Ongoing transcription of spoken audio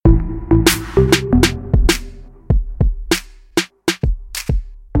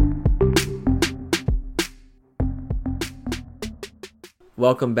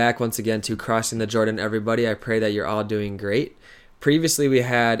Welcome back once again to Crossing the Jordan, everybody. I pray that you're all doing great. Previously, we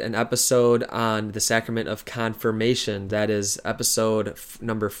had an episode on the sacrament of confirmation. That is episode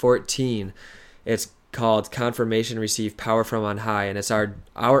number 14. It's called Confirmation, Receive Power from on High, and it's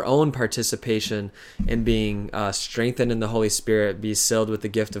our own participation in being strengthened in the Holy Spirit, be sealed with the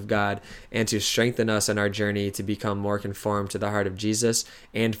gift of God, and to strengthen us in our journey to become more conformed to the heart of Jesus,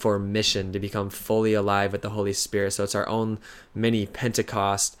 and for mission, to become fully alive with the Holy Spirit. So it's our own mini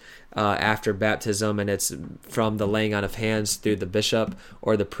Pentecost after baptism, and it's from the laying on of hands through the bishop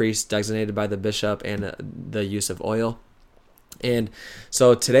or the priest designated by the bishop, and the use of oil. And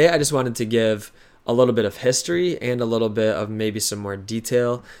so today I just wanted to give a little bit of history and a little bit of maybe some more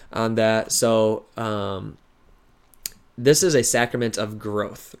detail on that. So this is a sacrament of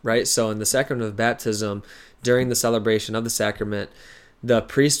growth, right? So in the sacrament of baptism, during the celebration of the sacrament, the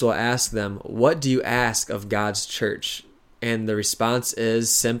priest will ask them, "What do you ask of God's church?" And the response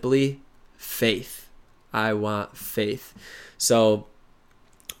is simply faith. I want faith. So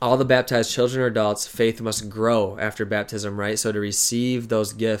all the baptized children or adults, faith must grow after baptism, right? So to receive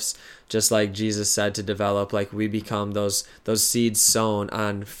those gifts, just like Jesus said, to develop, like we become those seeds sown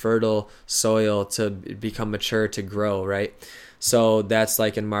on fertile soil to become mature, to grow, right? So that's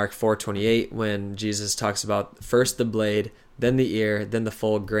like in Mark 4:28 when Jesus talks about first the blade, then the ear, then the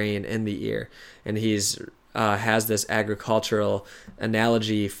full grain in the ear. And he's has this agricultural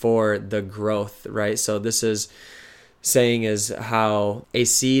analogy for the growth, right? So this is saying is how a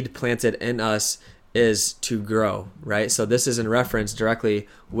seed planted in us is to grow, right? So this is in reference directly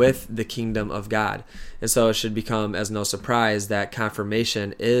with the kingdom of God. And so it should become as no surprise that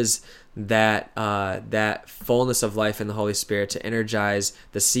confirmation is that fullness of life in the Holy Spirit, to energize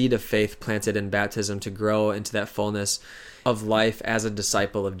the seed of faith planted in baptism to grow into that fullness of life as a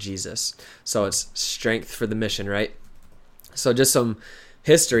disciple of Jesus. So it's strength for the mission, right? So just some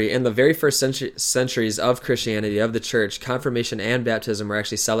history. In the very first centuries of Christianity, of the church, confirmation and baptism were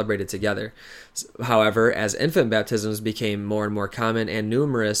actually celebrated together. However, as infant baptisms became more and more common and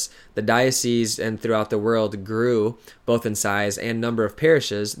numerous, the dioceses and throughout the world grew, both in size and number of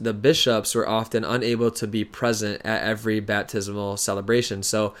parishes. The bishops were often unable to be present at every baptismal celebration.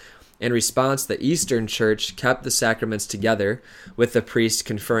 So in response, the Eastern Church kept the sacraments together, with the priest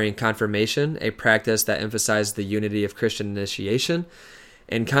conferring confirmation, a practice that emphasized the unity of Christian initiation.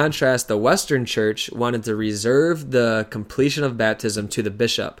 In contrast, the Western Church wanted to reserve the completion of baptism to the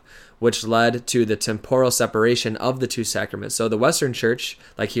bishop, which led to the temporal separation of the two sacraments. So the Western Church,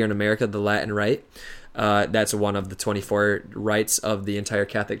 like here in America, the Latin Rite, that's one of the 24 rites of the entire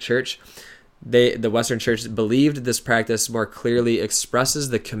Catholic Church. The Western Church believed this practice more clearly expresses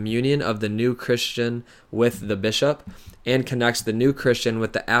the communion of the new Christian with the bishop and connects the new Christian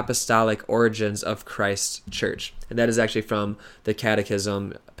with the apostolic origins of Christ's church. And that is actually from the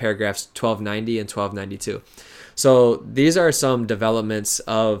Catechism, paragraphs 1290 and 1292. So these are some developments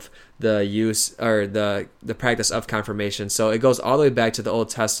of the use or the practice of confirmation. So it goes all the way back to the Old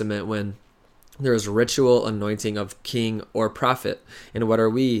Testament when there is ritual anointing of king or prophet. And what are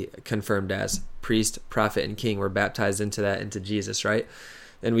we confirmed as? Priest, prophet, and king. We're baptized into Jesus, right?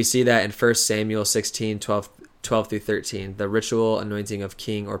 And we see that in 1 Samuel 16, 12 through 13, the ritual anointing of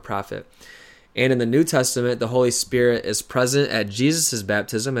king or prophet. And in the New Testament, the Holy Spirit is present at Jesus'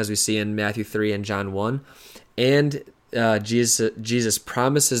 baptism, as we see in Matthew 3 and John 1. And Jesus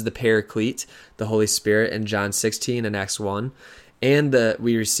promises the Paraclete, the Holy Spirit, in John 16 and Acts 1. And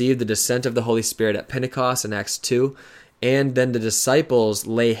we receive the descent of the Holy Spirit at Pentecost in Acts 2. And then the disciples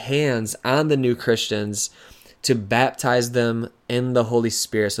lay hands on the new Christians to baptize them in the Holy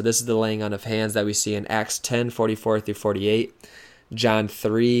Spirit. So this is the laying on of hands that we see in Acts 10, 44 through 48, John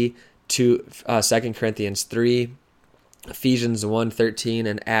 3, 2 Corinthians 3, Ephesians 1, 13,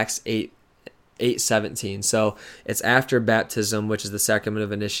 and Acts 8, 8:17. So it's after baptism, which is the sacrament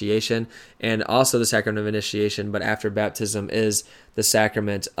of initiation, and also the sacrament of initiation, but after baptism is the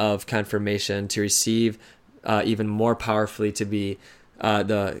sacrament of confirmation, to receive even more powerfully, to be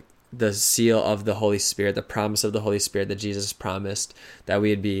the seal of the Holy Spirit, the promise of the Holy Spirit that Jesus promised that we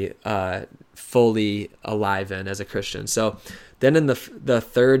would be fully alive in as a Christian. So then in the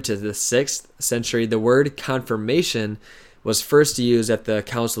 3rd to the 6th century, the word confirmation was first used at the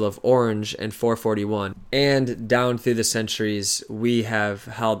Council of Orange in 441. And down through the centuries, we have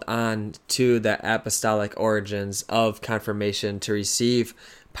held on to the apostolic origins of confirmation, to receive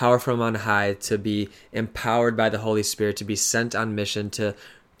power from on high, to be empowered by the Holy Spirit, to be sent on mission,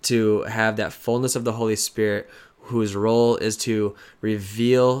 to have that fullness of the Holy Spirit whose role is to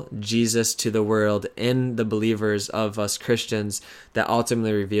reveal Jesus to the world in the believers of us Christians, that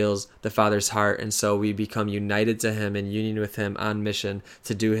ultimately reveals the Father's heart. And so we become united to him and union with him on mission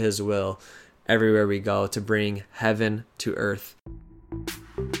to do his will everywhere we go, to bring heaven to earth.